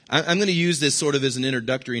I'm going to use this sort of as an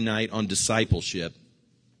introductory night on discipleship.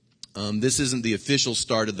 This isn't the official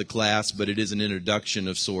start of the class, but it is an introduction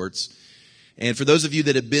of sorts. And for those of you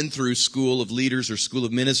that have been through School of Leaders or School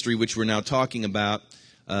of Ministry, which we're now talking about,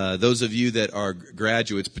 those of you that are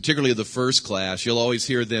graduates, particularly of the first class, you'll always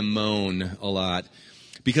hear them moan a lot.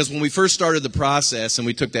 Because when we first started the process and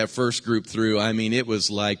we took that first group through, I mean, it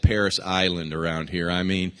was like Paris Island around here. I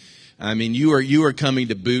mean, you were coming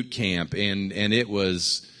to boot camp, and it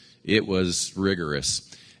was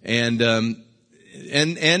rigorous. And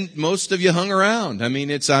most of you hung around. I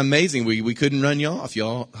mean, it's amazing. We couldn't run you off.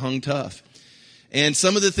 Y'all hung tough. And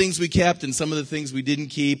some of the things we kept and some of the things we didn't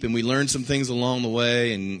keep, and we learned some things along the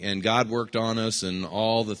way, and God worked on us, and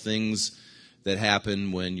all the things that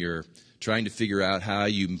happen when you're trying to figure out how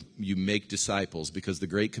you make disciples, because the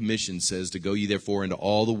Great Commission says to go ye therefore into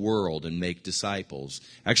all the world and make disciples.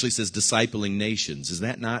 Actually says discipling nations. Is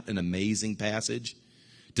that not an amazing passage?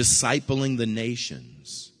 Discipling the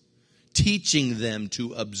nations. Teaching them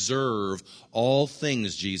to observe all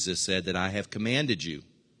things, Jesus said, that I have commanded you.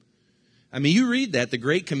 I mean, you read that, the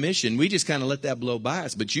Great Commission, we just kind of let that blow by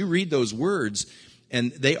us, but you read those words,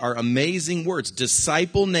 and they are amazing words.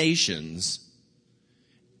 Disciple nations,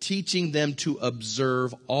 teaching them to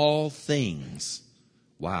observe all things.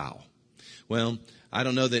 Wow. Well, I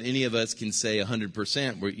don't know that any of us can say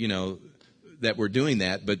 100%, that we're doing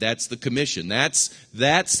that, but that's the commission. That's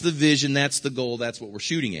the vision, that's the goal, that's what we're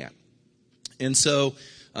shooting at. And so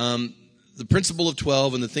the principle of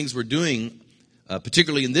 12 and the things we're doing,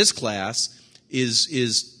 particularly in this class,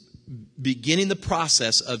 is beginning the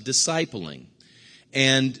process of discipling.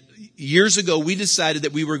 And years ago, we decided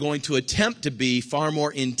that we were going to attempt to be far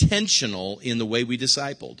more intentional in the way we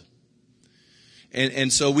discipled.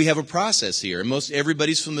 And so we have a process here. Most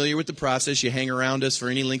everybody's familiar with the process. You hang around us for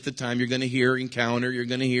any length of time, you're going to hear encounter, you're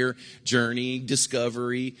going to hear journey,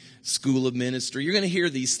 discovery, school of ministry. You're going to hear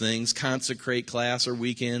these things, consecrate class or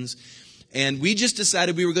weekends. And we just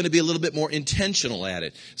decided we were going to be a little bit more intentional at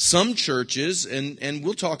it. Some churches, and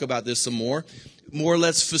we'll talk about this some more or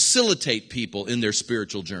less facilitate people in their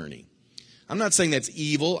spiritual journey. I'm not saying that's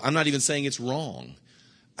evil. I'm not even saying it's wrong.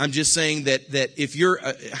 I'm just saying that if you're,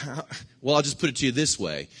 I'll just put it to you this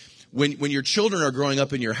way. When your children are growing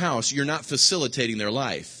up in your house, you're not facilitating their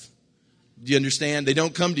life. Do you understand? They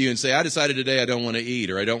don't come to you and say, I decided today I don't want to eat,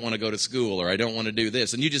 or I don't want to go to school, or I don't want to do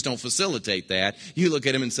this. And you just don't facilitate that. You look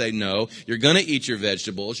at them and say, no, you're going to eat your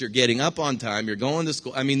vegetables. You're getting up on time. You're going to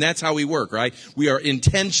school. I mean, that's how we work, right? We are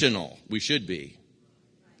intentional. We should be.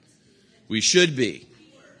 We should be.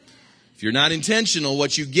 If you're not intentional,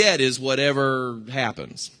 what you get is whatever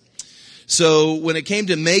happens. So when it came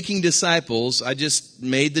to making disciples, I just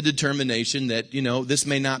made the determination that, this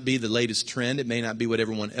may not be the latest trend. It may not be what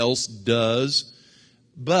everyone else does.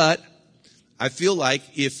 But I feel like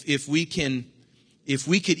if we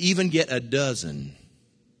could even get a dozen.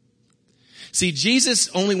 See, Jesus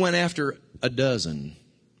only went after a dozen.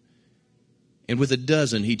 And with a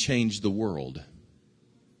dozen, he changed the world.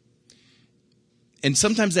 And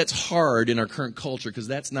sometimes that's hard in our current culture because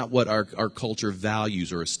that's not what our culture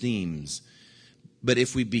values or esteems. But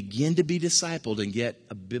if we begin to be discipled and get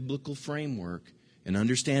a biblical framework and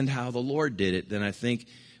understand how the Lord did it, then I think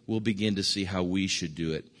we'll begin to see how we should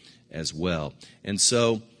do it as well. And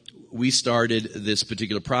so we started this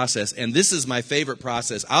particular process. And this is my favorite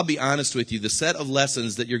process. I'll be honest with you, the set of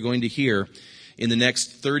lessons that you're going to hear in the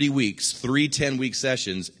next 30 weeks, 3 10-week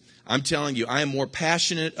sessions, I'm telling you, I am more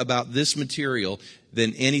passionate about this material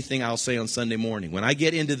than anything I'll say on Sunday morning. When I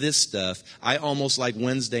get into this stuff, I almost like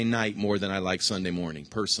Wednesday night more than I like Sunday morning,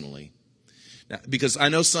 personally. Now, because I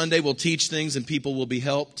know Sunday will teach things and people will be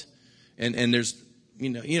helped. And there's,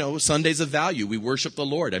 Sunday's a value. We worship the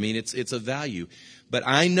Lord. I mean, it's a value. But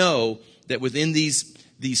I know that within these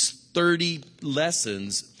 30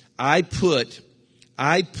 lessons, I put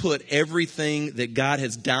everything that God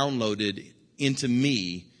has downloaded into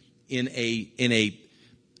me in a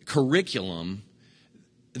curriculum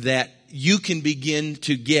that you can begin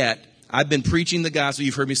to get. I've been preaching the gospel.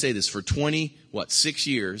 You've heard me say this for 6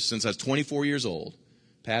 years, since I was 24 years old.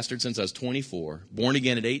 Pastored since I was 24. Born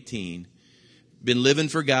again at 18. Been living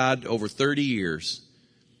for God over 30 years.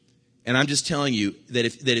 And I'm just telling you that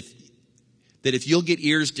if you'll get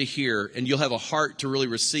ears to hear and you'll have a heart to really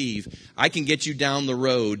receive, I can get you down the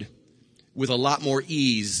road with a lot more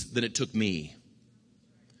ease than it took me.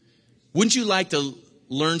 Wouldn't you like to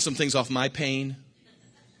learn some things off my pain?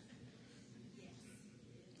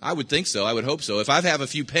 I would think so. I would hope so. If I have a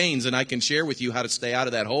few pains and I can share with you how to stay out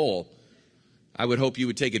of that hole, I would hope you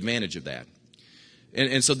would take advantage of that.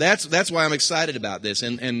 And so that's why I'm excited about this.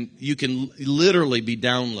 And you can literally be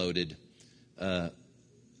downloaded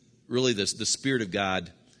really the Spirit of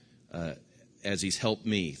God as He's helped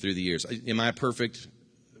me through the years. Am I a perfect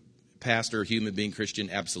pastor, human being, Christian?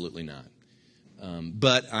 Absolutely not.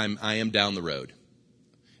 But I am down the road.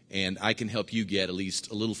 And I can help you get at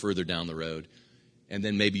least a little further down the road. And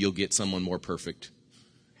then maybe you'll get someone more perfect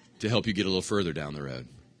to help you get a little further down the road.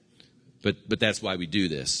 But that's why we do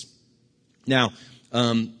this. Now,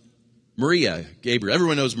 Maria Gabriel.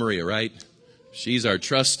 Everyone knows Maria, right? She's our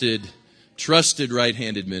trusted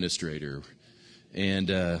right-hand administrator. And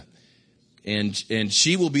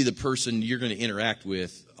she will be the person you're going to interact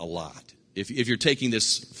with a lot if you're taking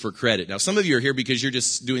this for credit. Now, some of you are here because you're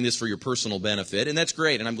just doing this for your personal benefit, and that's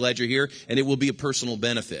great, and I'm glad you're here, and it will be a personal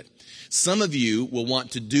benefit. Some of you will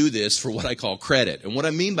want to do this for what I call credit. And what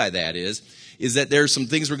I mean by that is that there are some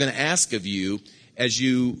things we're going to ask of you as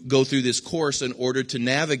you go through this course in order to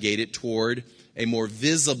navigate it toward a more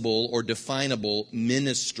visible or definable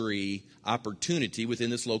ministry opportunity within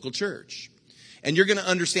this local church. And you're going to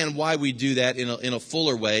understand why we do that in a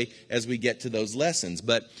fuller way as we get to those lessons.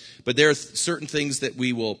 But there are certain things that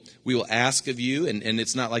we will ask of you, and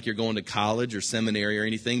it's not like you're going to college or seminary or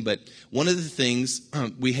anything. But one of the things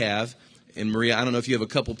we have, and Maria, I don't know if you have a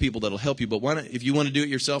couple people that'll help you, but if you want to do it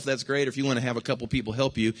yourself, that's great. Or if you want to have a couple people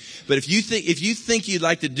help you, but if you think you'd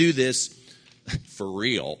like to do this for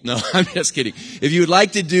real, no, I'm just kidding. If you would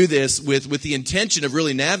like to do this with the intention of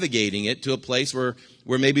really navigating it to a place where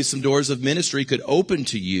maybe some doors of ministry could open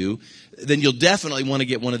to you, then you'll definitely want to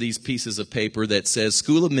get one of these pieces of paper that says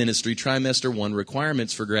School of Ministry, Trimester 1,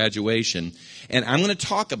 Requirements for Graduation. And I'm going to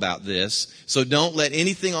talk about this, so don't let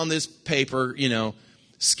anything on this paper,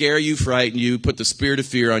 scare you, frighten you, put the spirit of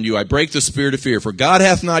fear on you. I break the spirit of fear, for God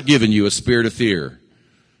hath not given you a spirit of fear,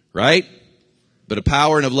 right? But a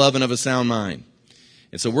power and of love and of a sound mind.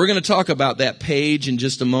 And so we're going to talk about that page in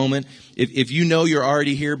just a moment. If you know you're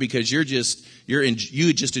already here because you just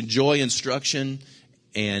enjoy instruction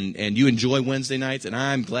and you enjoy Wednesday nights, and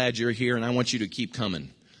I'm glad you're here, and I want you to keep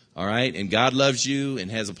coming. All right? And God loves you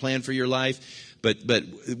and has a plan for your life. But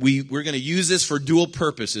we're going to use this for dual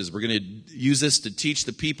purposes. We're going to use this to teach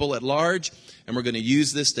the people at large, and we're going to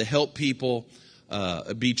use this to help people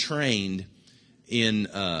be trained in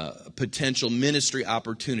potential ministry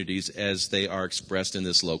opportunities as they are expressed in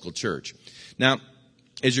this local church. Now,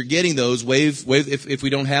 as you're getting those, wave. If we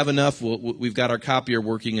don't have enough, we've got our copier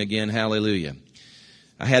working again. Hallelujah.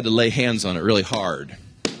 I had to lay hands on it really hard.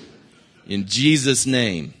 In Jesus'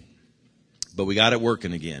 name. But we got it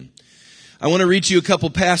working again. I want to read you a couple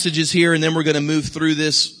passages here, and then we're going to move through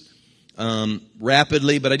this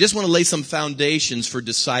rapidly. But I just want to lay some foundations for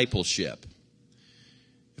discipleship.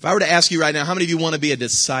 If I were to ask you right now, how many of you want to be a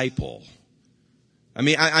disciple? I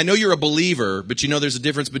mean, I know you're a believer, but there's a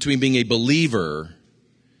difference between being a believer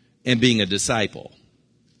and being a disciple.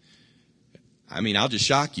 I mean, I'll just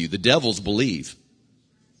shock you. The devils believe.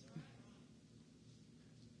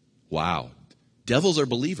 Wow. Devils are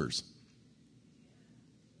believers.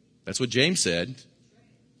 That's what James said.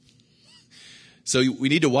 So we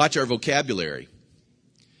need to watch our vocabulary.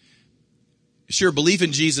 Sure, belief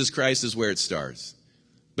in Jesus Christ is where it starts.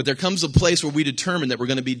 But there comes a place where we determine that we're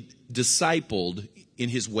going to be discipled in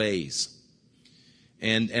His ways.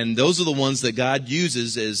 And those are the ones that God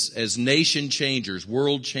uses as nation changers,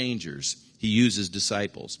 world changers. He uses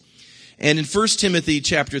disciples. And in 1 Timothy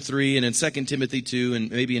chapter 3 and in 2 Timothy 2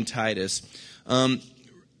 and maybe in Titus,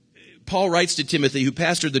 Paul writes to Timothy, who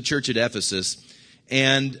pastored the church at Ephesus.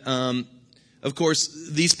 And, of course,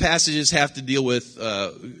 these passages have to deal with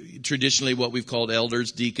traditionally what we've called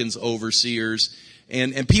elders, deacons, overseers.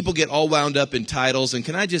 And people get all wound up in titles. And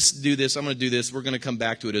can I just do this? I'm going to do this. We're going to come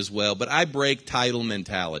back to it as well. But I break title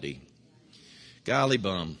mentality. Golly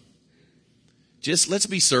bum. Just let's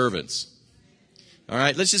be servants. All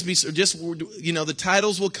right? Let's just be, the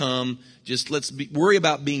titles will come. Just worry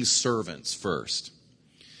about being servants first.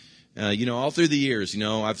 All through the years,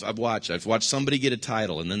 I've watched somebody get a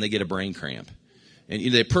title and then they get a brain cramp.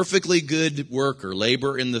 And they're perfectly good worker,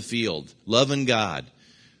 labor in the field, loving God.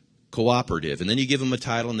 Cooperative, and then you give them a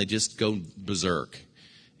title and they just go berserk.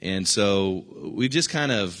 And so we just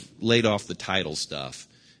kind of laid off the title stuff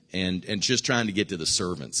and just trying to get to the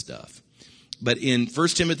servant stuff. But in 1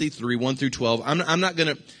 Timothy 3, 1 through 12, I'm not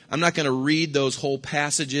gonna read those whole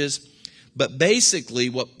passages, but basically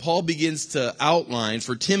what Paul begins to outline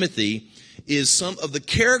for Timothy is some of the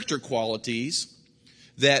character qualities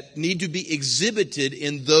that need to be exhibited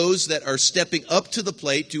in those that are stepping up to the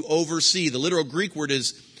plate to oversee. The literal Greek word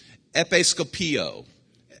is episkopio.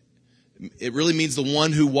 It really means the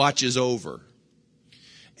one who watches over.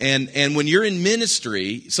 And when you're in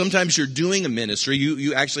ministry, sometimes you're doing a ministry,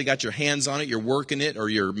 you actually got your hands on it, you're working it,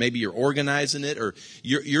 or maybe you're organizing it, or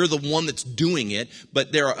you're the one that's doing it.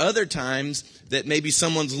 But there are other times that maybe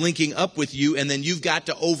someone's linking up with you, and then you've got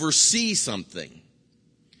to oversee something.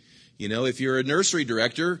 You know, if you're a nursery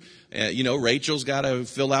director, Rachel's got to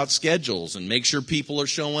fill out schedules and make sure people are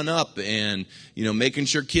showing up and, making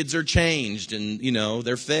sure kids are changed and,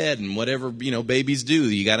 they're fed and whatever, babies do.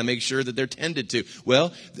 You got to make sure that they're tended to.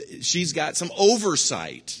 Well, she's got some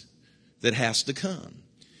oversight that has to come.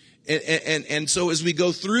 And so as we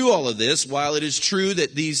go through all of this, while it is true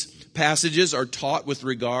that these passages are taught with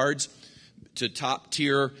regards to top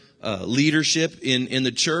tier leadership in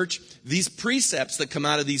the church, these precepts that come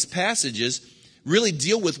out of these passages really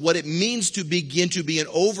deal with what it means to begin to be an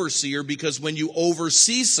overseer, because when you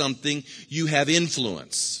oversee something, you have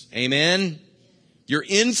influence. Amen? You're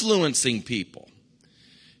influencing people.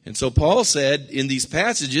 And so Paul said in these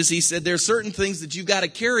passages, he said there are certain things that you've got to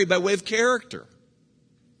carry by way of character.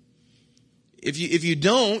 If you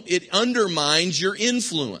don't, it undermines your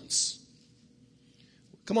influence.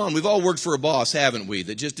 Come on, we've all worked for a boss, haven't we,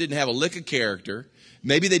 that just didn't have a lick of character.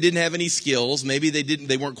 Maybe they didn't have any skills. Maybe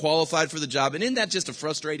they weren't qualified for the job. And isn't that just a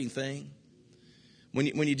frustrating thing? When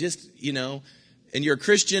you just, and you're a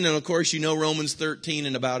Christian, and of course you know Romans 13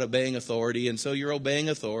 and about obeying authority, and so you're obeying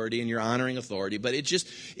authority and you're honoring authority. But it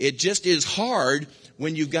just is hard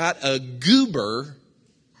when you've got a goober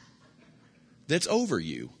that's over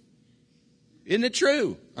you. Isn't it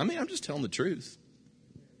true? I mean, I'm just telling the truth.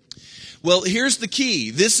 Well, here's the key.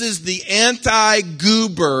 This is the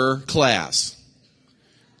anti-goober class.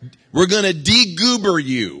 We're going to de-goober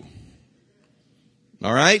you.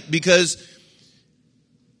 All right? Because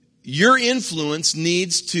your influence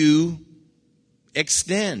needs to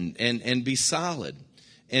extend and be solid.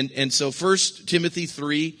 And so 1 Timothy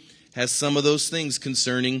 3 has some of those things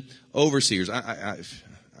concerning overseers. I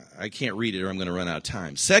can't read it or I'm going to run out of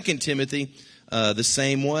time. 2 Timothy, the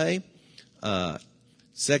same way.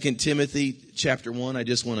 2 Timothy chapter 1, I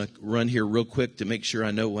just want to run here real quick to make sure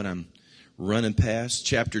I know what I'm running past.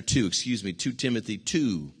 Chapter 2, 2 Timothy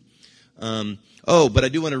 2. But I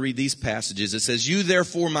do want to read these passages. It says, "You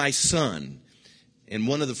therefore, my son." And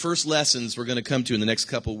one of the first lessons we're going to come to in the next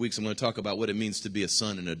couple of weeks, I'm going to talk about what it means to be a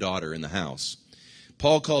son and a daughter in the house.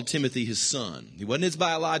 Paul called Timothy his son. He wasn't his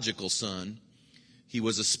biological son. He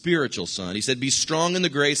was a spiritual son. He said, "Be strong in the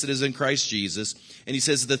grace that is in Christ Jesus." And he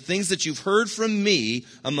says, "The things that you've heard from me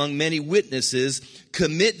among many witnesses,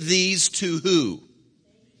 commit these to" who?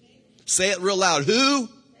 Say it real loud. Who?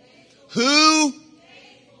 Who?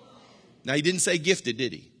 Now, he didn't say gifted,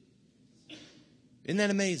 did he? Isn't that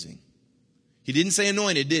amazing? He didn't say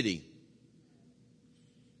anointed, did he?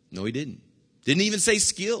 No, he didn't. Didn't even say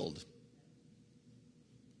skilled.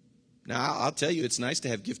 Now, I'll tell you, it's nice to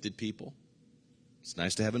have gifted people. It's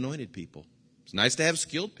nice to have anointed people. It's nice to have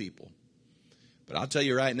skilled people. But I'll tell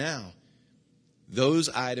you right now, those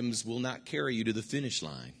items will not carry you to the finish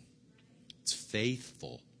line. It's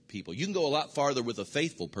faithful people. You can go a lot farther with a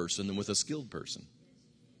faithful person than with a skilled person.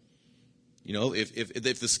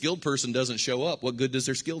 If the skilled person doesn't show up, what good does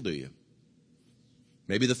their skill do you?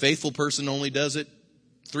 Maybe the faithful person only does it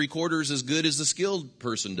 3/4 as good as the skilled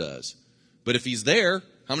person does. But if he's there,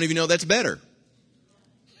 how many of you know that's better?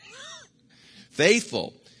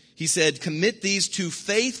 Faithful. He said, "Commit these to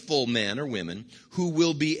faithful men or women who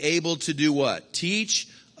will be able to do what? Teach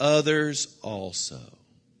others also."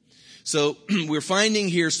 So we're finding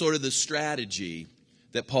here sort of the strategy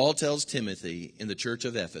that Paul tells Timothy in the church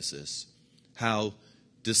of Ephesus, how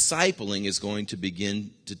discipling is going to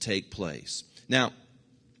begin to take place. Now,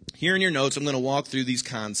 here in your notes, I'm going to walk through these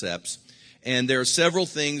concepts. And there are several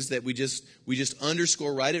things that we just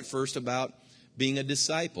underscore right at first about being a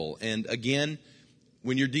disciple. And again,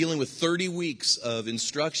 when you're dealing with 30 weeks of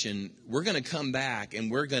instruction, we're going to come back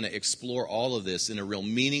and we're going to explore all of this in a real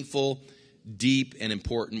meaningful, deep, and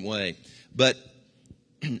important way. But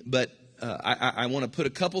I want to put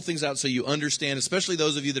a couple things out so you understand, especially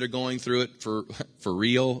those of you that are going through it for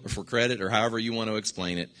real or for credit or however you want to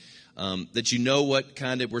explain it, that you know what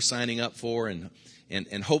kind of we're signing up for,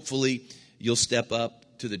 and hopefully you'll step up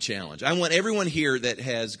to the challenge. I want everyone here that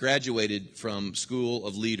has graduated from School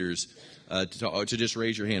of Leaders to just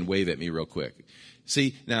raise your hand, wave at me real quick.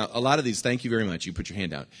 See, now, a lot of these, thank you very much. You put your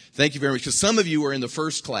hand down. Thank you very much, because some of you were in the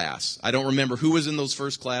first class. I don't remember who was in those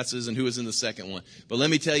first classes and who was in the second one. But let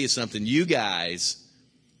me tell you something. You guys,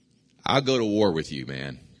 I'll go to war with you,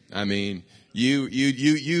 man. I mean,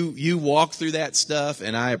 you walk through that stuff,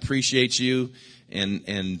 and I appreciate you.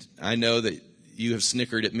 And I know that you have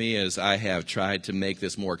snickered at me as I have tried to make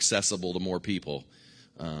this more accessible to more people.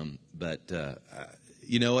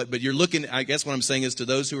 You know what? But you're looking, I guess what I'm saying is to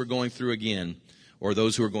those who are going through again, or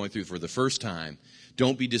those who are going through for the first time,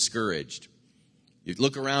 don't be discouraged. You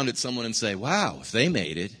look around at someone and say, wow, if they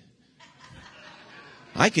made it,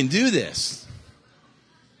 I can do this.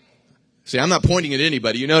 See, I'm not pointing at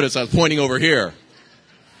anybody. You notice I was pointing over here.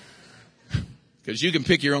 Because you can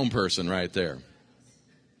pick your own person right there.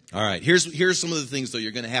 All right, here's some of the things, though,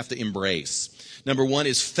 you're going to have to embrace. Number one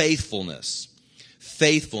is faithfulness.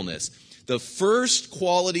 Faithfulness. The first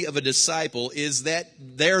quality of a disciple is that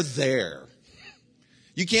they're there.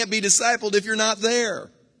 You can't be discipled if you're not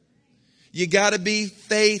there. You got to be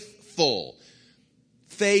faithful.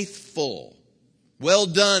 Faithful. Well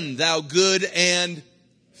done, thou good and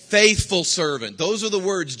faithful servant. Those are the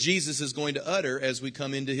words Jesus is going to utter as we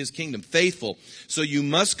come into his kingdom. Faithful. So you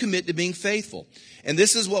must commit to being faithful. And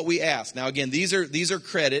this is what we ask. Now again, these are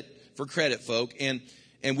credit for credit folk. And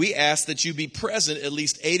we ask that you be present at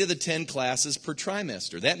least 8 of the 10 classes per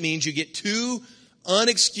trimester. That means you get 2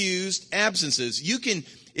 unexcused absences. You can,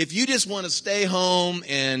 if you just want to stay home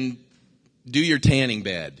and do your tanning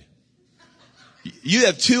bed, you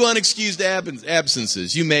have 2 unexcused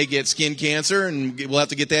absences. You may get skin cancer, and we'll have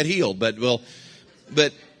to get that healed. But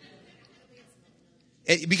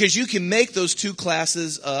because you can make those 2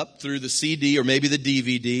 classes up through the CD or maybe the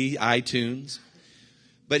DVD, iTunes.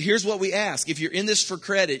 But here's what we ask. If you're in this for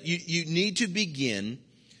credit, you need to begin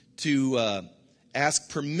to ask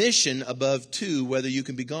permission above 2 whether you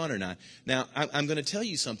can be gone or not. Now, I'm going to tell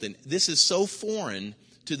you something. This is so foreign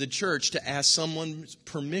to the church to ask someone's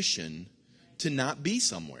permission to not be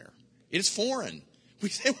somewhere. It's foreign. We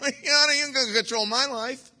say, well, you're going to control my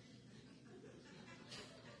life.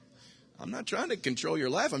 I'm not trying to control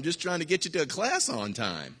your life. I'm just trying to get you to a class on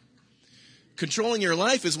time. Controlling your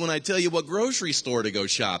life is when I tell you what grocery store to go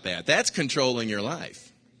shop at. That's controlling your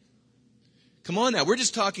life. Come on now. We're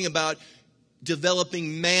just talking about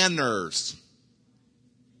developing manners.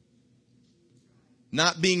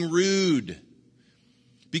 Not being rude.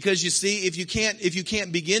 Because you see, if you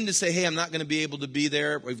can't begin to say, hey, I'm not going to be able to be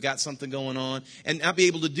there, we've got something going on, and not be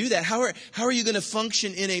able to do that, how are you going to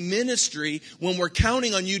function in a ministry when we're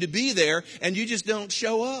counting on you to be there and you just don't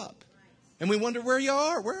show up? And we wonder where you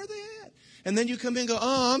are. Where are they at? And then you come in and go,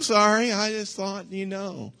 oh, I'm sorry. I just thought,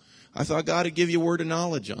 I thought God would give you a word of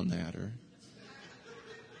knowledge on that. Or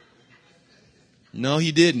no,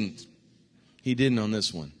 he didn't. He didn't on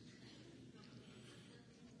this one.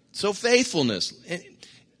 So faithfulness.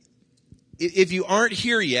 If you aren't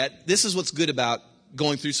here yet, this is what's good about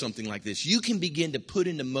going through something like this. You can begin to put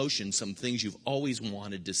into motion some things you've always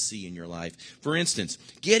wanted to see in your life. For instance,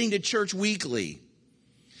 getting to church weekly,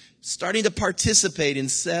 starting to participate in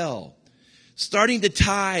cell, starting to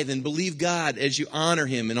tithe and believe God as you honor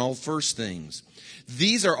him in all first things.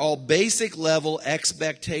 These are all basic level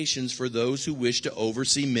expectations for those who wish to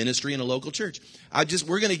oversee ministry in a local church.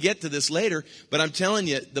 We're going to get to this later, but I'm telling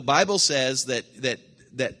you, the Bible says that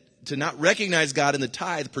to not recognize God in the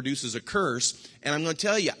tithe produces a curse. And I'm going to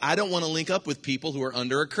tell you, I don't want to link up with people who are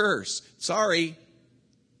under a curse. Sorry.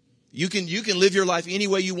 You can live your life any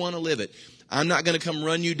way you want to live it. I'm not going to come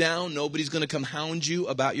run you down. Nobody's going to come hound you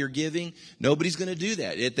about your giving. Nobody's going to do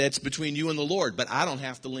that. That's between you and the Lord, but I don't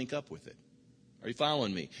have to link up with it. Are you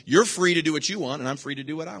following me? You're free to do what you want, and I'm free to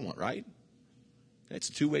do what I want, right? It's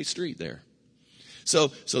a two-way street there. So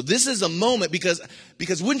this is a moment because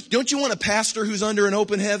don't you want a pastor who's under an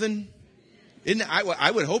open heaven?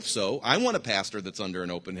 I would hope so. I want a pastor that's under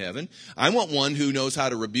an open heaven. I want one who knows how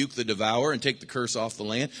to rebuke the devourer and take the curse off the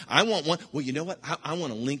land. I want one. Well, you know what? I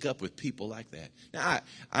want to link up with people like that. Now,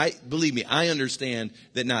 I believe me, I understand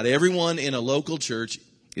that not everyone in a local church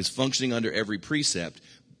is functioning under every precept.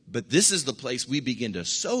 But this is the place we begin to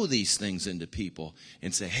sow these things into people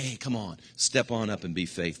and say, hey, come on, step on up and be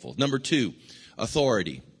faithful. Number 2,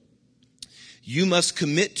 authority. You must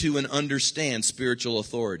commit to and understand spiritual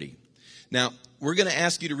authority. Now, we're going to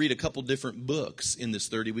ask you to read a couple different books in this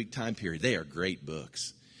 30-week time period. They are great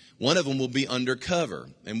books. One of them will be Undercover,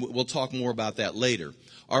 and we'll talk more about that later.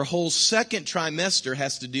 Our whole second trimester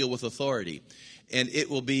has to deal with authority. And it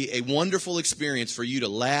will be a wonderful experience for you to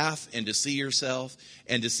laugh and to see yourself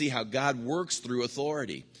and to see how God works through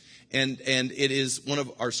authority. And it is one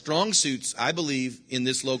of our strong suits, I believe, in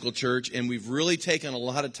this local church. And we've really taken a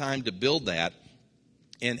lot of time to build that.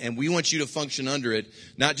 And we want you to function under it,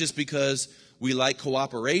 not just because we like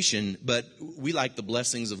cooperation, but we like the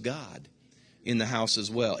blessings of God in the house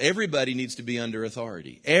as well. Everybody needs to be under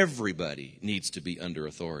authority. Everybody needs to be under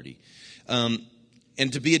authority.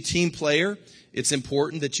 And to be a team player, it's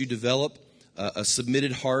important that you develop a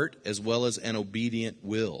submitted heart as well as an obedient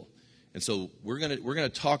will. And so we're going to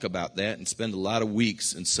talk about that and spend a lot of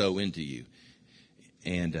weeks and sow into you.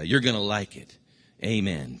 And you're going to like it.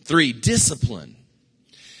 Amen. 3, discipline.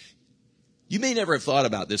 You may never have thought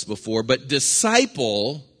about this before, but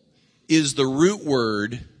disciple is the root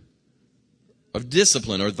word of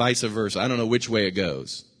discipline, or vice versa. I don't know which way it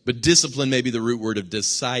goes. But discipline may be the root word of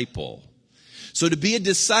disciple. So to be a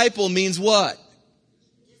disciple means what?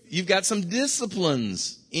 You've got some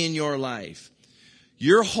disciplines in your life.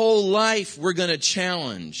 Your whole life we're going to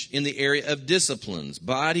challenge in the area of disciplines,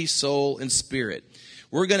 body, soul, and spirit.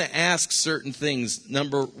 We're going to ask certain things.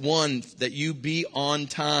 Number 1, that you be on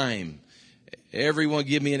time. Everyone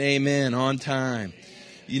give me an amen, on time.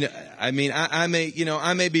 You know, I mean, I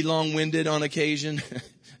may be long-winded on occasion,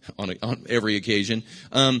 on every occasion.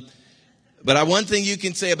 But one thing you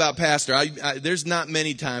can say about Pastor, there's not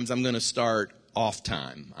many times I'm going to start off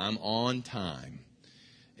time. I'm on time.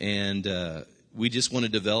 And we just want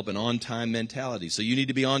to develop an on-time mentality. So you need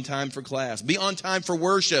to be on time for class. Be on time for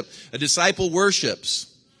worship. A disciple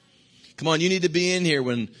worships. Come on, you need to be in here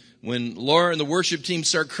when Laura and the worship team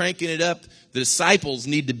start cranking it up. The disciples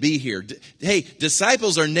need to be here. Hey,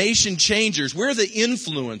 disciples are nation changers. We're the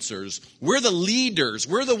influencers. We're the leaders.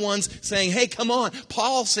 We're the ones saying, hey, come on.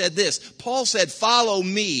 Paul said this. Paul said, follow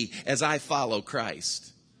me as I follow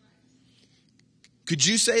Christ. Could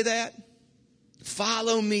you say that?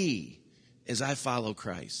 Follow me as I follow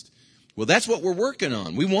Christ. Well, that's what we're working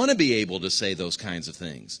on. We want to be able to say those kinds of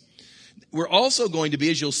things. We're also going to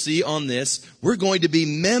be, as you'll see on this, we're going to be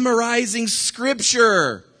memorizing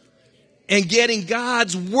Scripture and getting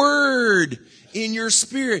God's Word in your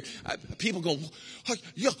spirit. People go,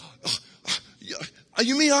 you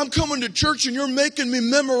mean I'm coming to church and you're making me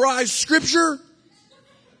memorize Scripture?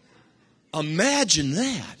 Imagine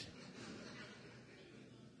that.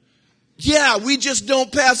 Yeah, we just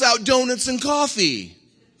don't pass out donuts and coffee.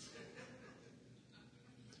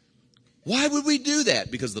 Why would we do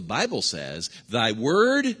that? Because the Bible says, thy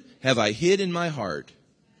word have I hid in my heart,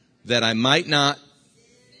 that I might not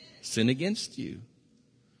sin against you.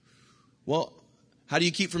 Well, how do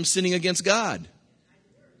you keep from sinning against God?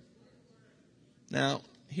 Now,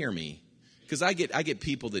 hear me. Because I get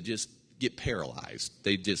people that just get paralyzed.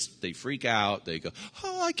 They freak out. They go,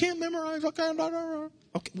 oh, I can't memorize. Okay, well,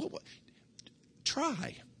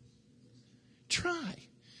 try.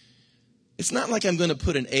 It's not like I'm going to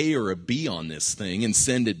put an A or a B on this thing and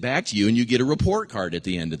send it back to you and you get a report card at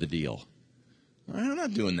the end of the deal. I'm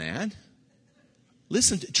not doing that.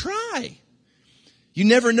 Listen, try. You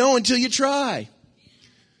never know until you try.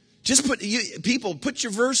 Just put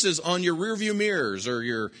your verses on your rearview mirrors or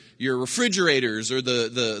your refrigerators or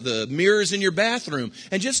the mirrors in your bathroom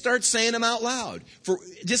and just start saying them out loud for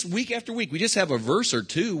just week after week. We just have a verse or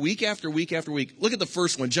two week after week after week. Look at the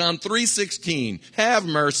first one, John 3:16. Have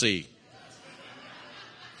mercy.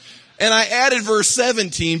 And I added verse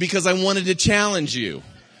 17 because I wanted to challenge you.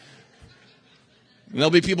 And there'll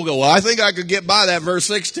be people go, well, I think I could get by that verse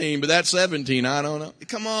 16, but that's 17. I don't know.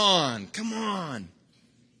 Come on.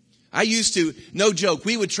 I used to, no joke,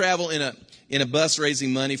 we would travel in a bus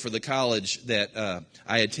raising money for the college that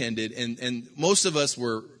I attended. And most of us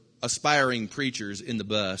were aspiring preachers in the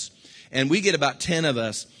bus. And we get about 10 of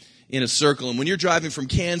us in a circle. And when you're driving from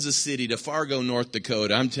Kansas City to Fargo, North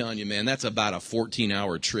Dakota, I'm telling you, man, that's about a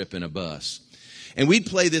 14-hour trip in a bus. And we'd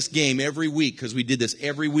play this game every week because we did this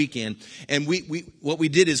every weekend. And what we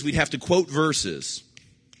did is we'd have to quote verses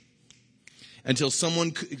until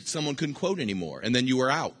someone couldn't quote anymore. And then you were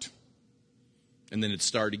out. And then it'd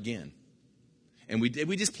start again. And we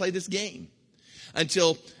just played this game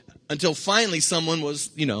until finally someone was,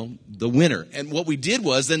 the winner. And what we did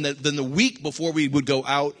was then the week before we would go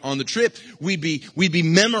out on the trip, we'd be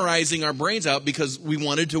memorizing our brains out because we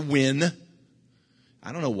wanted to win.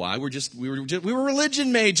 I don't know why. We were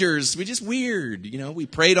religion majors. We're just weird. We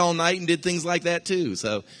prayed all night and did things like that too.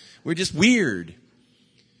 So we're just weird.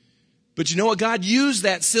 But you know what? God used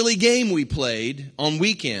that silly game we played on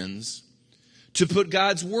weekends to put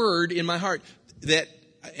God's word in my heart.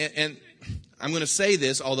 And I'm going to say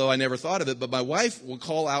this, although I never thought of it, but my wife will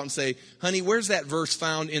call out and say, honey, where's that verse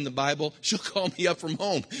found in the Bible? She'll call me up from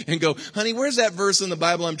home and go, honey, where's that verse in the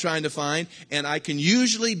Bible I'm trying to find? And I can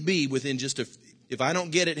usually be within if I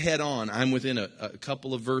don't get it head on, I'm within a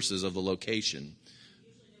couple of verses of the location.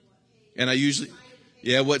 And I usually,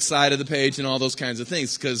 what side of the page and all those kinds of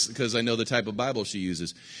things, because I know the type of Bible she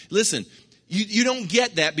uses. Listen, you don't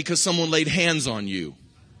get that because someone laid hands on you.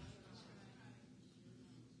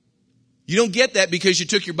 You don't get that because you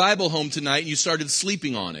took your Bible home tonight and you started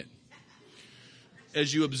sleeping on it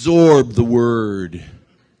as you absorbed the word.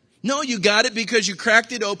 No, you got it because you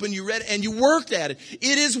cracked it open, you read it, and you worked at it.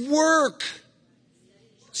 It is work.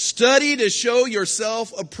 Study to show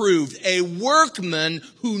yourself approved, a workman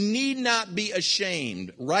who need not be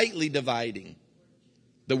ashamed, rightly dividing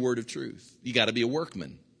the word of truth. You got to be a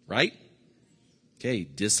workman, right? Okay,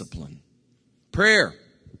 discipline. Prayer.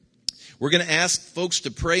 We're going to ask folks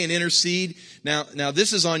to pray and intercede. Now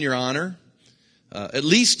this is on your honor. At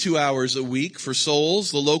least 2 hours a week for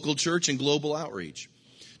souls, the local church, and global outreach.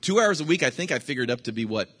 2 hours a week, I think I figured up to be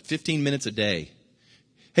 15 minutes a day.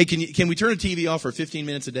 Hey, can we turn the TV off for 15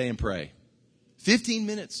 minutes a day and pray? 15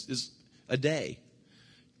 minutes is a day.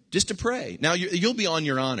 Just to pray. Now, you'll be on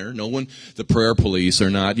your honor. No one, the prayer police are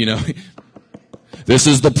not, this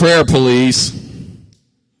is the prayer police.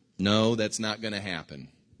 No, that's not going to happen.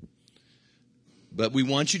 But we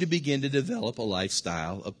want you to begin to develop a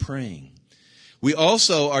lifestyle of praying. We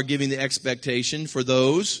also are giving the expectation for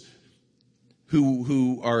those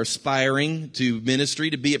who are aspiring to ministry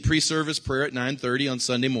to be at pre-service prayer at 9:30 on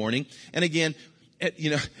Sunday morning. And again,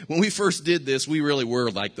 when we first did this, we really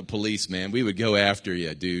were like the police, man. We would go after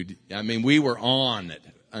you, dude. I mean, we were on it.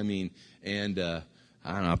 I don't know,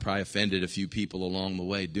 I probably offended a few people along the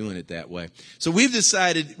way doing it that way. So we've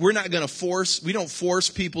decided we're not going to we don't force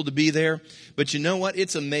people to be there. But you know what?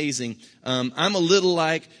 It's amazing. I'm a little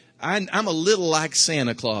like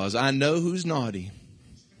Santa Claus. I know who's naughty.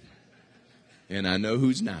 And I know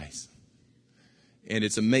who's nice. And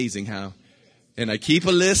it's amazing how, and I keep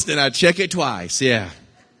a list and I check it twice. Yeah.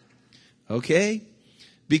 Okay?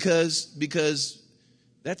 Because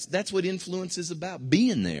that's what influence is about.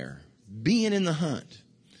 Being there. Being in the hunt.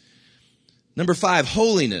 Number 5,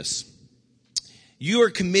 holiness. You are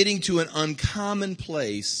committing to an uncommon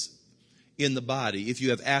place in the body if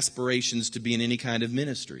you have aspirations to be in any kind of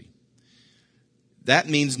ministry. That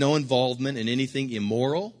means no involvement in anything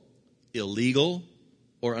immoral, illegal,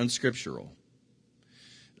 or unscriptural.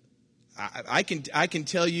 I can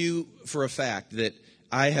tell you for a fact that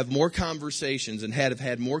I have more conversations and have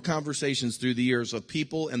had more conversations through the years of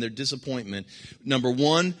people and their disappointment. Number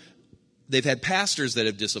 1, they've had pastors that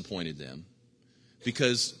have disappointed them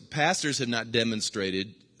because pastors have not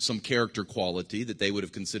demonstrated some character quality that they would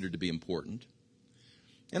have considered to be important.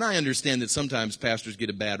 And I understand that sometimes pastors get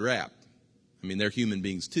a bad rap. I mean, they're human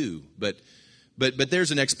beings too, but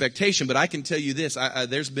there's an expectation. But I can tell you this: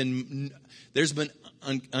 there's been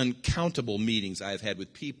uncountable meetings I've had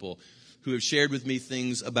with people who have shared with me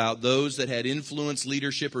things about those that had influence,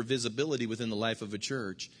 leadership, or visibility within the life of a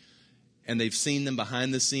church, and they've seen them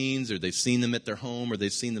behind the scenes, or they've seen them at their home, or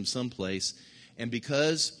they've seen them someplace, and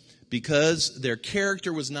because their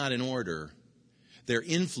character was not in order, their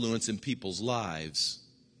influence in people's lives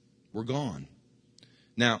were gone.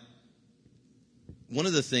 Now, one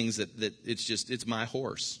of the things that it's my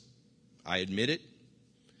horse. I admit it.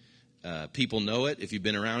 People know it if you've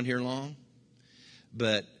been around here long.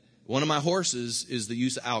 But one of my horses is the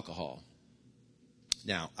use of alcohol.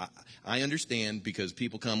 Now, I understand because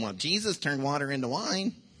people come on, Jesus turned water into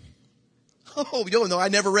wine. Oh, no, I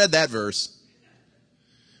never read that verse.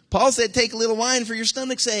 Paul said, take a little wine for your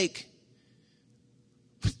stomach's sake.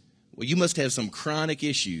 Well, you must have some chronic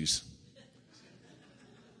issues.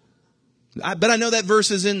 But I know that verse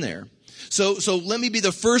is in there. So let me be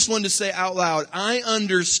the first one to say out loud, I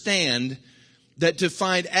understand that to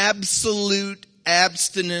find absolute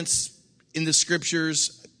abstinence in the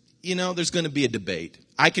scriptures, there's going to be a debate.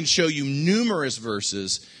 I can show you numerous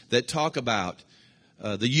verses that talk about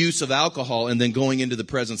the use of alcohol and then going into the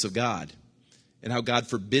presence of God and how God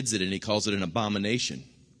forbids it and he calls it an abomination.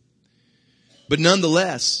 But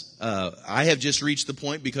nonetheless, I have just reached the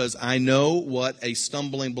point because I know what a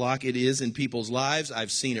stumbling block it is in people's lives. I've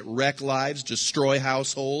seen it wreck lives, destroy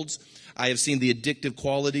households. I have seen the addictive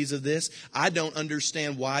qualities of this. I don't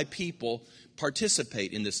understand why people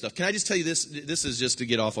participate in this stuff. Can I just tell you this? This is just to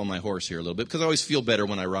get off on my horse here a little bit because I always feel better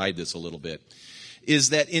when I ride this a little bit.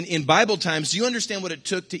 Is that in Bible times, do you understand what it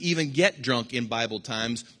took to even get drunk in Bible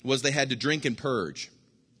times was they had to drink and purge.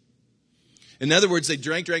 In other words, they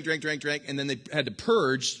drank, and then they had to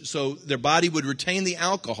purge so their body would retain the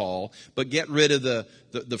alcohol but get rid of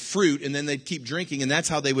the fruit, and then they'd keep drinking, and that's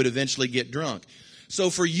how they would eventually get drunk.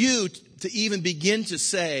 So for you to even begin to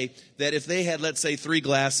say that if they had, let's say, 3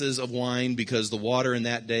 glasses of wine because the water in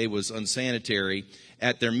that day was unsanitary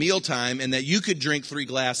at their mealtime, and that you could drink 3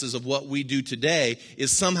 glasses of what we do today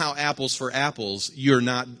is somehow apples for apples, you're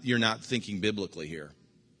not thinking biblically here.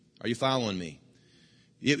 Are you following me?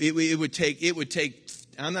 It would take,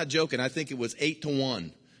 I'm not joking, I think it was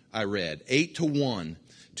 8-1 I read. 8-1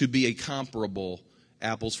 to be a comparable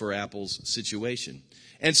apples for apples situation.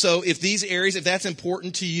 And so if these areas, if that's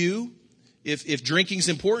important to you, if drinking's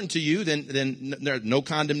important to you, then there's no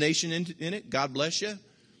condemnation in it. God bless you.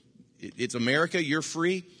 It's America. You're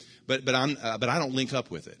free, but I don't link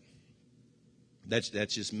up with it. That's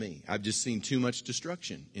just me. I've just seen too much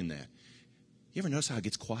destruction in that. You ever notice how it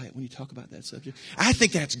gets quiet when you talk about that subject? I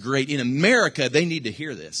think that's great. In America, they need to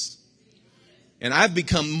hear this. And I've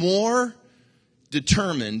become more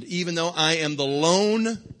determined, even though I am the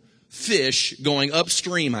lone fish going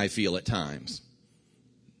upstream, I feel at times.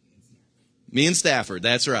 Me and Stafford,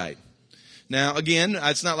 that's right. Now, again,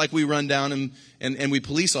 it's not like we run down and we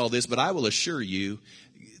police all this, but I will assure you,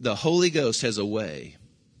 the Holy Ghost has a way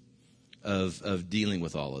of dealing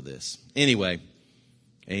with all of this. Anyway,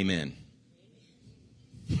 amen.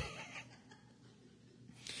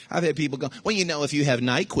 I've had people go, well, if you have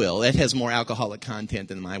NyQuil, that has more alcoholic content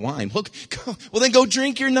than my wine. Look, well, then go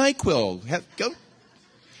drink your NyQuil. Go.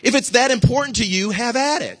 If it's that important to you, have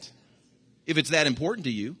at it. If it's that important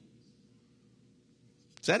to you.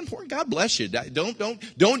 Is that important? God bless you. Don't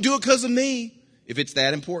do it because of me. If it's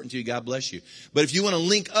that important to you, God bless you. But if you want to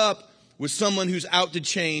link up with someone who's out to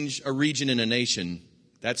change a region and a nation,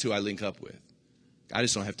 that's who I link up with. I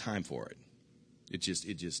just don't have time for it. It just.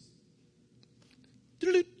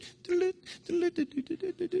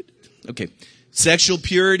 Okay. Sexual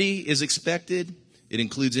purity is expected. It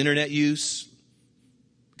includes internet use.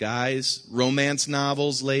 Guys, romance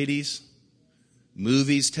novels, ladies,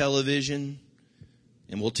 movies, television.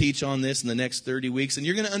 And we'll teach on this in the next 30 weeks. And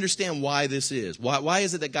you're going to understand why this is. Why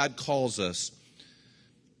is it that God calls us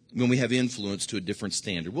when we have influence to a different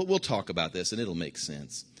standard? We'll talk about this and it'll make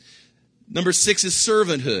sense. Number 6 is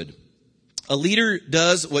servanthood. A leader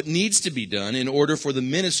does what needs to be done in order for the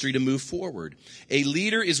ministry to move forward. A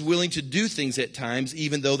leader is willing to do things at times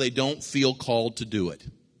even though they don't feel called to do it.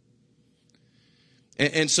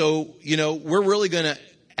 And so, we're really going to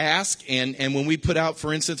ask, and when we put out,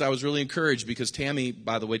 for instance, I was really encouraged because Tammy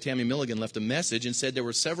Milligan left a message and said there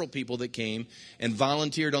were several people that came and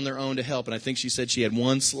volunteered on their own to help. And I think she said she had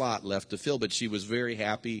one slot left to fill, but she was very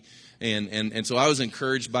happy. And so I was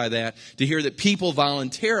encouraged by that, to hear that people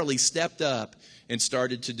voluntarily stepped up and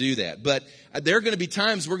started to do that. But there are going to be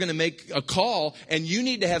times we're going to make a call, and you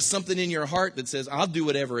need to have something in your heart that says, I'll do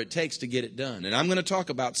whatever it takes to get it done. And I'm going to talk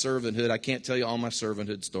about servanthood. I can't tell you all my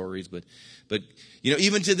servanthood stories, but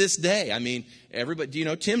even to this day, I mean, everybody,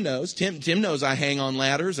 Tim knows. Tim knows I hang on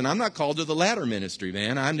ladders, and I'm not called to the ladder ministry,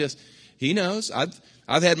 man. He knows.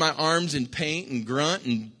 I've had my arms in paint and grunt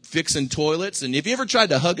and fixing toilets. And if you ever tried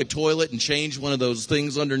to hug a toilet and change one of those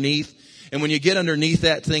things underneath, and when you get underneath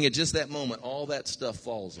that thing, at just that moment, all that stuff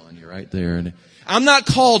falls on you right there. And I'm not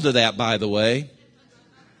called to that, by the way.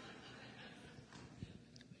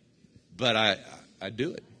 But I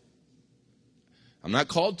do it. I'm not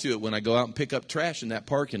called to it when I go out and pick up trash in that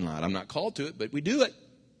parking lot. I'm not called to it, but we do it.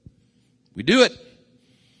 We do it.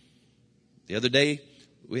 The other day,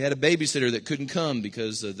 we had a babysitter that couldn't come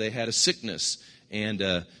because they had a sickness. And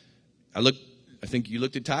I think you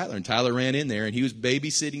looked at Tyler, and Tyler ran in there, and he was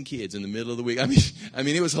babysitting kids in the middle of the week. I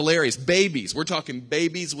mean, it was hilarious. Babies. We're talking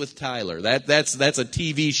babies with Tyler. That's a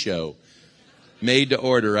TV show made to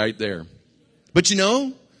order right there. But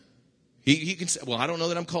he can say, well, I don't know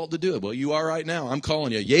that I'm called to do it. Well, you are right now. I'm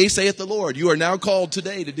calling you. Yea, saith the Lord. You are now called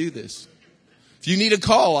today to do this. If you need a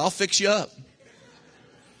call, I'll fix you up.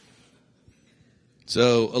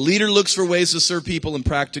 So a leader looks for ways to serve people in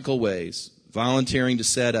practical ways. Volunteering to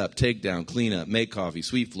set up, take down, clean up, make coffee,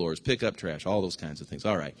 sweep floors, pick up trash, all those kinds of things.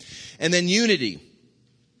 All right. And then unity.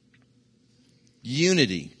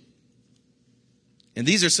 Unity. And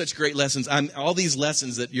these are such great lessons. All these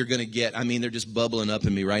lessons that you're going to get, they're just bubbling up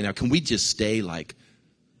in me right now. Can we just stay like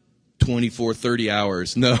 24, 30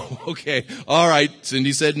 hours? No. Okay. All right.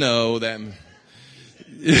 Cindy said no.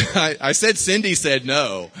 I said Cindy said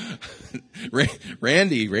no.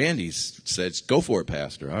 Randy says, go for it,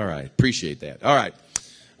 Pastor. All right. Appreciate that. All right.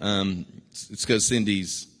 It's because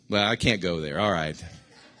Cindy's, I can't go there. All right.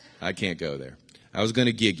 I can't go there. I was going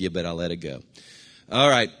to gig you, but I'll let it go. All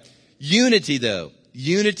right. Unity, though.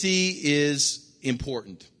 Unity is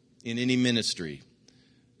important in any ministry.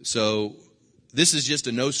 So this is just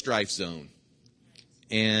a no strife zone.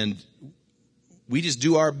 And we just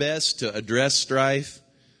do our best to address strife.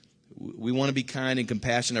 We want to be kind and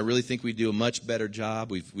compassionate. I really think we do a much better job.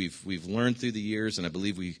 We've learned through the years, and I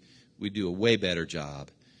believe we do a way better job.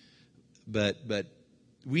 But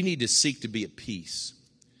we need to seek to be at peace.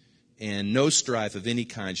 And no strife of any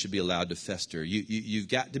kind should be allowed to fester. You've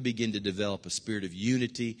got to begin to develop a spirit of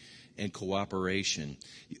unity and cooperation.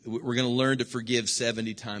 We're going to learn to forgive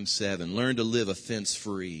 70 times 7. Learn to live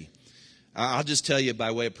offense-free. I'll just tell you by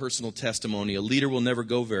way of personal testimony, a leader will never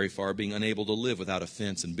go very far being unable to live without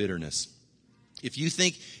offense and bitterness. If you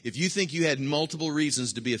think you had multiple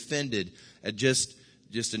reasons to be offended at just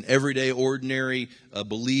just an everyday, ordinary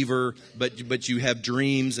believer, but you have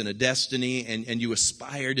dreams and a destiny, and you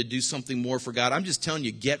aspire to do something more for God, I'm just telling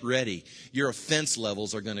you, get ready. Your offense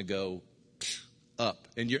levels are going to go up,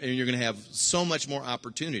 and you're going to have so much more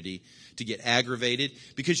opportunity to get aggravated.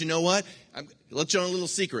 Because you know what? I'll let you on a little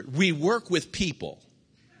secret. We work with people.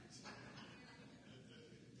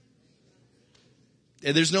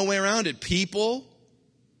 And there's no way around it. People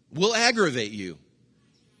will aggravate you.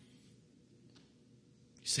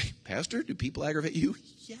 You say, Pastor, do people aggravate you?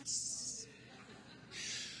 Yes.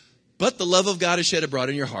 But the love of God is shed abroad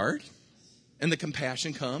in your heart, and the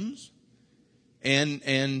compassion comes.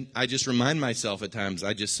 And I just remind myself at times,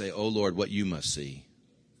 I just say, oh Lord, what you must see.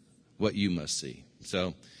 What you must see.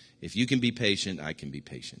 So if you can be patient, I can be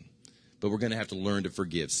patient. But we're going to have to learn to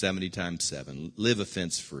forgive 70 times 7. Live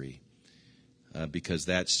offense free. Because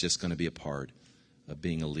that's just going to be a part of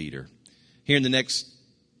being a leader. Here in the next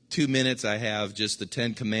 2 minutes, I have just the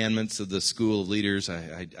 10 commandments of the School of Leaders.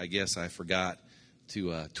 I guess I forgot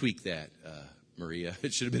to tweak that, Maria.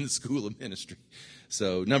 It should have been the School of Ministry.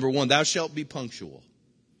 So, number 1, thou shalt be punctual.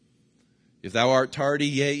 If thou art tardy,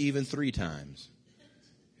 yea, even 3 times,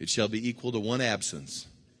 it shall be equal to 1 absence.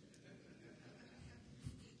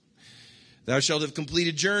 Thou shalt have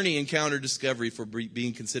completed journey, encounter, discovery for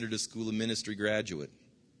being considered a School of Ministry graduate.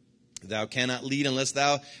 Thou cannot lead unless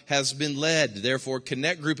thou hast been led. Therefore,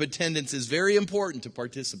 connect group attendance is very important to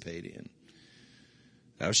participate in.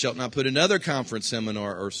 Thou shalt not put another conference,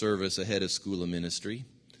 seminar, or service ahead of School of Ministry.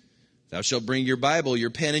 Thou shalt bring your Bible, your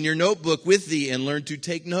pen, and your notebook with thee and learn to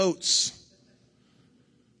take notes.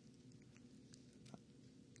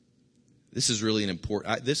 This is really an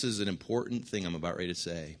important thing I'm about ready to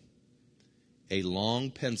say. A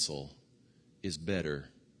long pencil is better.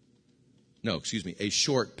 A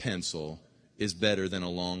short pencil is better than a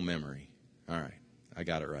long memory. All right, I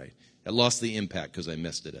got it right. I lost the impact because I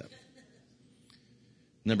messed it up.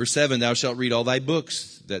 Number 7, thou shalt read all thy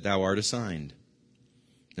books that thou art assigned.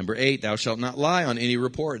 Number 8, thou shalt not lie on any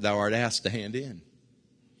report thou art asked to hand in.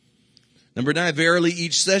 Number 9, verily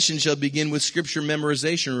each session shall begin with scripture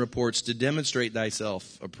memorization reports to demonstrate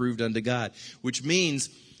thyself approved unto God, which means,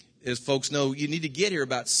 as folks know, you need to get here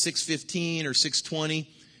about 6:15 or 6:20,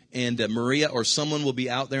 and Maria or someone will be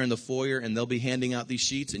out there in the foyer, and they'll be handing out these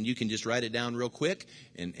sheets, and you can just write it down real quick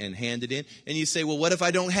and hand it in. And you say, well, what if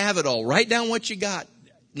I don't have it all? Write down what you got.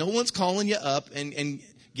 No one's calling you up and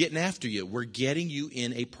getting after you. We're getting you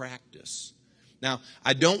in a practice. Now,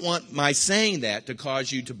 I don't want my saying that to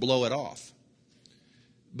cause you to blow it off.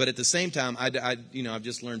 But at the same time, I've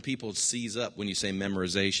just learned people seize up when you say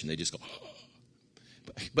memorization. They just go,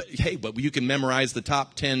 But you can memorize the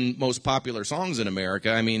top 10 most popular songs in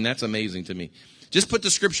America. I mean, that's amazing to me. Just put the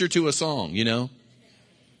scripture to a song, And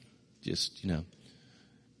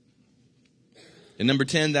number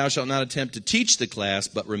 10, thou shalt not attempt to teach the class,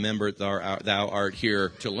 but remember thou art here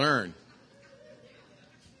to learn.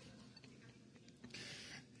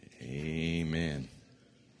 Amen.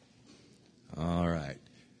 All right.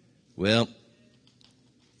 Well,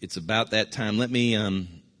 it's about that time. Let me...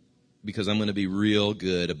 because I'm going to be real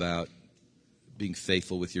good about being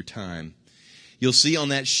faithful with your time. You'll see on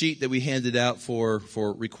that sheet that we handed out for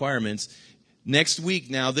requirements, next week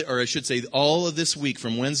now, or I should say all of this week,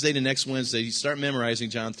 from Wednesday to next Wednesday, you start memorizing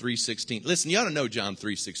John 3:16. Listen, you ought to know John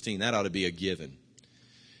 3:16. That ought to be a given.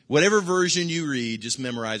 Whatever version you read, just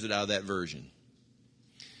memorize it out of that version.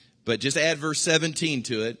 But just add verse 17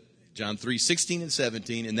 to it, John 3:16 and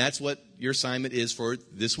 17, and that's what your assignment is for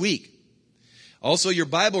this week. Also, your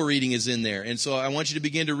Bible reading is in there. And so I want you to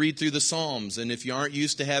begin to read through the Psalms. And if you aren't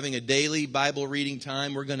used to having a daily Bible reading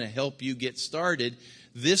time, we're going to help you get started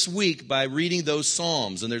this week by reading those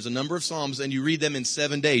Psalms. And there's a number of Psalms, and you read them in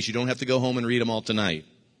 7 days. You don't have to go home and read them all tonight.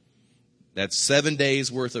 That's 7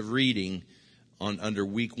 days worth of reading under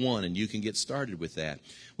week 1, and you can get started with that.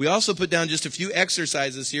 We also put down just a few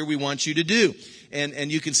exercises here we want you to do.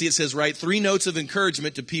 And you can see it says, write 3 notes of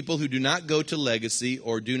encouragement to people who do not go to Legacy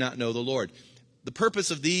or do not know the Lord. The purpose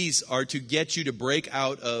of these are to get you to break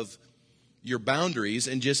out of your boundaries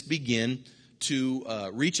and just begin to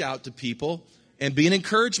reach out to people and be an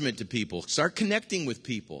encouragement to people. Start connecting with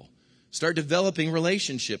people. Start developing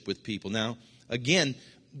relationship with people. Now, again,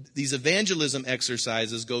 these evangelism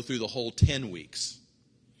exercises go through the whole 10 weeks.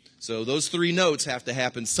 So those 3 notes have to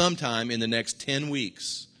happen sometime in the next 10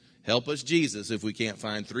 weeks. Help us, Jesus, if we can't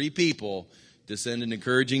find 3 people to send an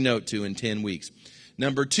encouraging note to in 10 weeks.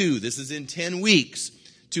 Number 2, this is in 10 weeks,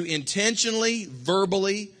 to intentionally,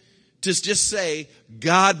 verbally to just say,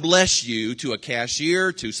 God bless you to a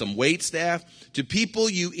cashier, to some wait staff, to people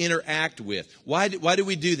you interact with. Why do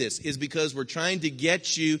we do this? Is because we're trying to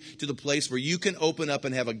get you to the place where you can open up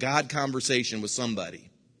and have a God conversation with somebody.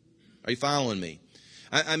 Are you following me?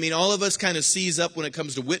 I mean, all of us kind of seize up when it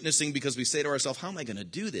comes to witnessing because we say to ourselves, how am I going to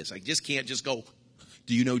do this? I just can't just go,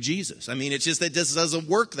 do you know Jesus? I mean, it's just that this doesn't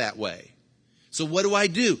work that way. So what do I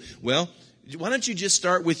do? Well, why don't you just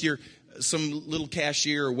start with some little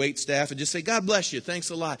cashier or wait staff and just say, God bless you, thanks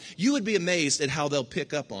a lot. You would be amazed at how they'll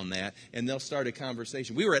pick up on that and they'll start a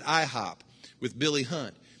conversation. We were at IHOP with Billy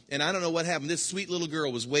Hunt, and I don't know what happened. This sweet little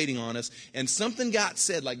girl was waiting on us, and something got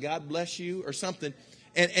said, like God bless you or something,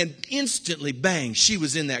 and instantly, bang, she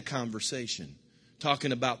was in that conversation,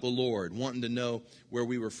 talking about the Lord, wanting to know where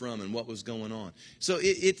we were from and what was going on. So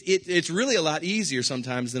it's really a lot easier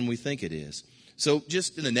sometimes than we think it is. So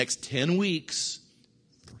just in the next 10 weeks,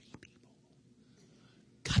 3 people.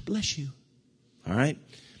 God bless you. All right?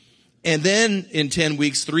 And then in 10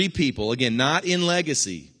 weeks, 3 people. Again, not in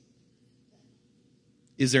legacy.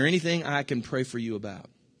 Is there anything I can pray for you about?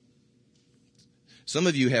 Some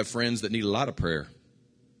of you have friends that need a lot of prayer.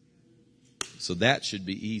 So that should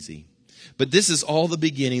be easy. But this is all the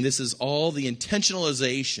beginning. This is all the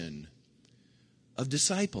intentionalization of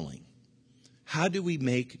discipling. How do we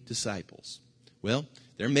make disciples? Well,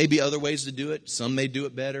 there may be other ways to do it. Some may do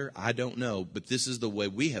it better. I don't know. But this is the way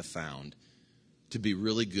we have found to be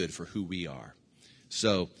really good for who we are.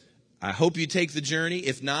 So I hope you take the journey.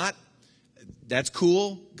 If not, that's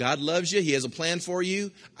cool. God loves you. He has a plan for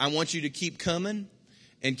you. I want you to keep coming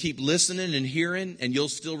and keep listening and hearing, and you'll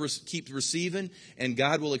still keep receiving, and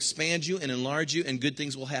God will expand you and enlarge you, and good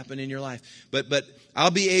things will happen in your life. But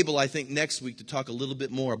I'll be able, I think, next week to talk a little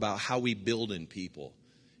bit more about how we build in people.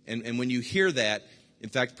 And when you hear that, in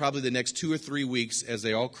fact, probably the next 2 or 3 weeks as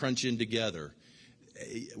they all crunch in together,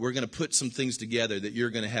 we're going to put some things together that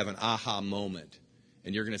you're going to have an aha moment.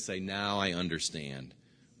 And you're going to say, now I understand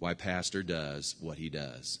why Pastor does what he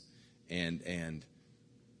does. And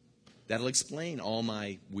that'll explain all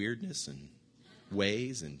my weirdness and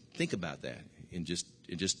ways. And think about that. In just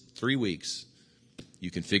 3 weeks,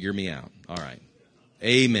 you can figure me out. All right.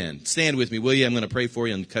 Amen. Stand with me, will you? I'm going to pray for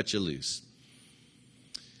you and cut you loose.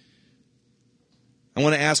 I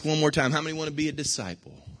want to ask one more time, how many want to be a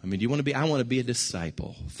disciple? I mean, do you want to be? I want to be a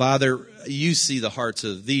disciple. Father, you see the hearts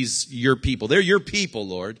of these, your people. They're your people,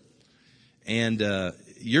 Lord. And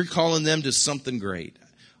you're calling them to something great.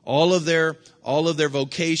 All of their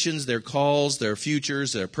vocations, their calls, their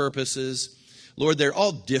futures, their purposes. Lord, they're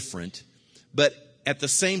all different. But at the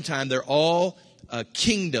same time, they're all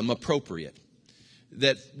kingdom appropriate.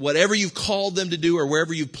 That whatever you've called them to do or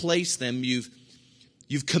wherever you've placed them, you've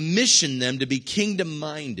commissioned them to be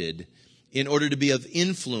kingdom-minded in order to be of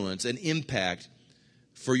influence and impact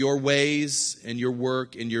for your ways and your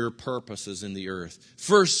work and your purposes in the earth.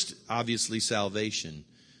 First, obviously, salvation.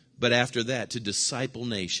 But after that, to disciple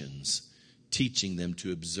nations, teaching them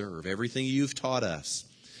to observe everything you've taught us.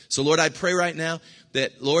 So, Lord, I pray right now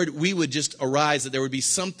that, Lord, we would just arise, that there would be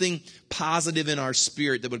something positive in our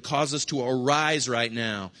spirit that would cause us to arise right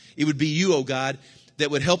now. It would be you, oh God,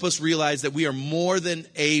 that would help us realize that we are more than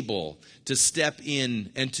able to step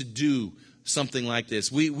in and to do something like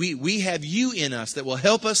this. We have you in us that will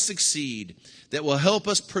help us succeed, that will help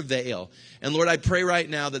us prevail. And Lord, I pray right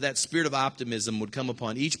now that that spirit of optimism would come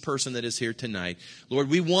upon each person that is here tonight. Lord,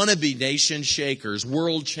 we want to be nation shakers,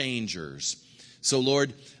 world changers. So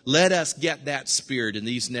Lord, let us get that spirit in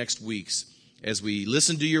these next weeks as we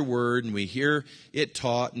listen to your word and we hear it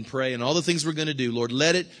taught and pray and all the things we're going to do. Lord,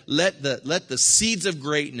 let the seeds of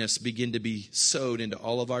greatness begin to be sowed into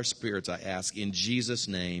all of our spirits, I ask, in Jesus'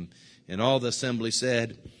 name. And all the assembly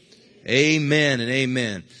said, amen and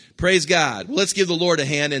amen. Praise God. Well, let's give the Lord a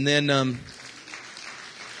hand, and then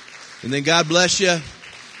God bless you.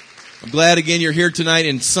 I'm glad again you're here tonight,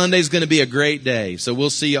 and Sunday's going to be a great day. So we'll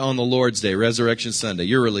see you on the Lord's Day, Resurrection Sunday.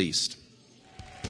 You're released.